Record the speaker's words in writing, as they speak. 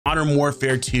Modern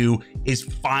Warfare 2 is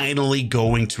finally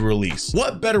going to release.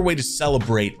 What better way to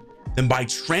celebrate than by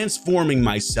transforming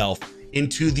myself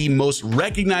into the most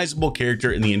recognizable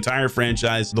character in the entire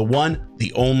franchise, the one,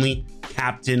 the only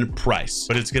Captain Price.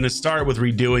 But it's gonna start with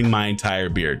redoing my entire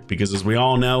beard, because as we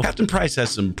all know, Captain Price has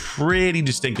some pretty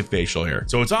distinctive facial hair.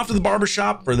 So it's off to the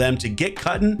barbershop for them to get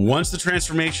cutting. Once the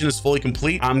transformation is fully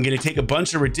complete, I'm gonna take a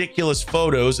bunch of ridiculous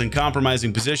photos in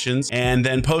compromising positions and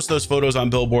then post those photos on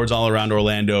billboards all around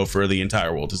Orlando for the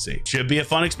entire world to see. Should be a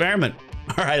fun experiment.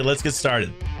 All right, let's get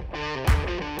started.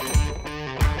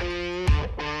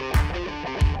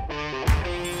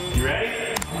 You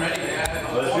ready? I'm ready,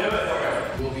 man. Let's do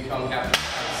it. We'll become Captain.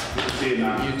 Good to see you,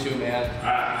 man. You too, man. All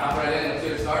right. Hop right in. Let's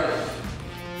get it started.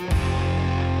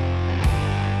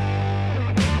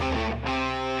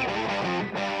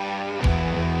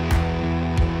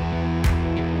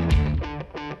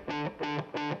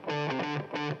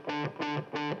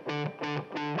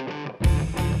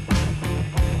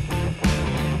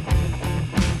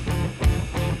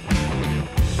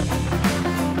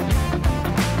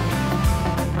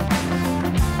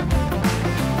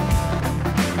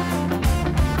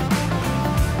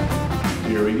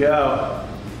 Here we go.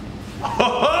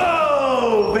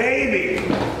 Oh,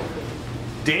 baby.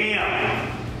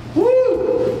 Damn.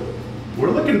 Woo. We're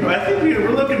looking, I think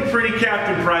we're looking pretty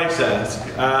Captain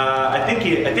Price-esque. I think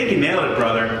you nailed it,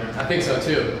 brother. I think so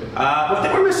too. But I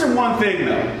think we're missing one thing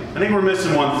though. I think we're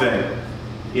missing one thing.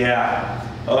 Yeah.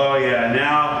 Oh yeah,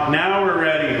 now we're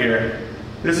ready here.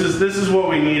 This is what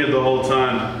we needed the whole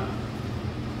time.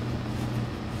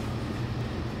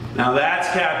 Now that's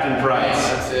Captain Price.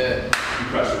 Yeah, that's it. You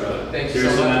crushed it, brother. Thank you so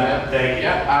much, man. Thank you.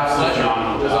 Yeah, absolutely.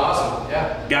 John, It was awesome.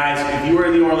 Yeah. Guys, if you are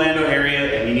in the Orlando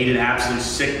area and you need an absolute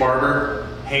sick barber,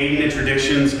 Hayden and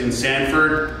Traditions in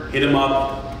Sanford, hit him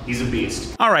up. He's a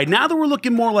beast. All right, now that we're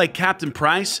looking more like Captain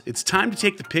Price, it's time to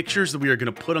take the pictures that we are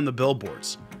going to put on the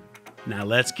billboards. Now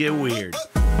let's get weird.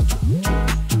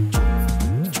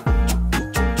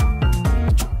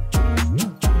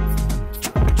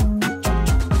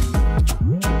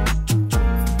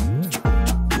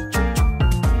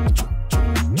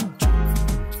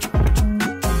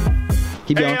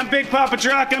 Hey, I'm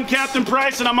BigPoppaDrock, I'm Captain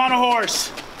Price, and I'm on a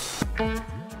horse.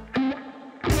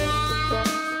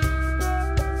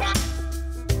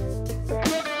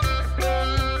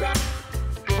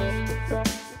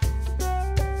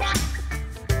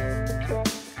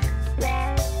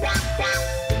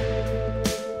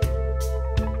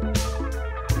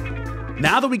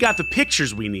 Now that we got the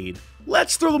pictures we need,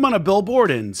 let's throw them on a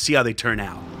billboard and see how they turn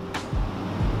out.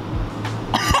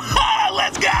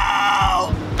 Let's go!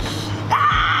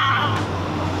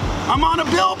 I'm on a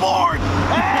billboard.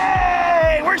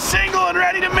 Hey, we're single and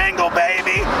ready to mingle,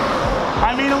 baby.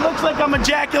 I mean, it looks like I'm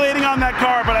ejaculating on that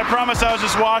car, but I promise I was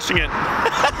just washing it.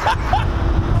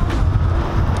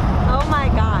 Oh my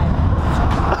God.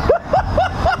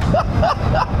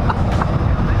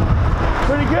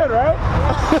 Pretty good, right?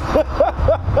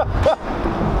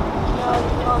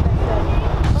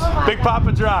 Yeah.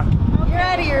 BigPoppaDrock. You're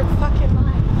out of your fucking mind.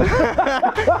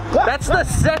 That's the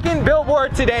second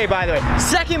billboard today, by the way.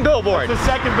 Second billboard. That's the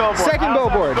second billboard. Second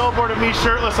billboard. Billboard of me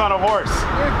shirtless on a horse.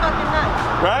 You're fucking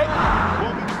nuts. Right?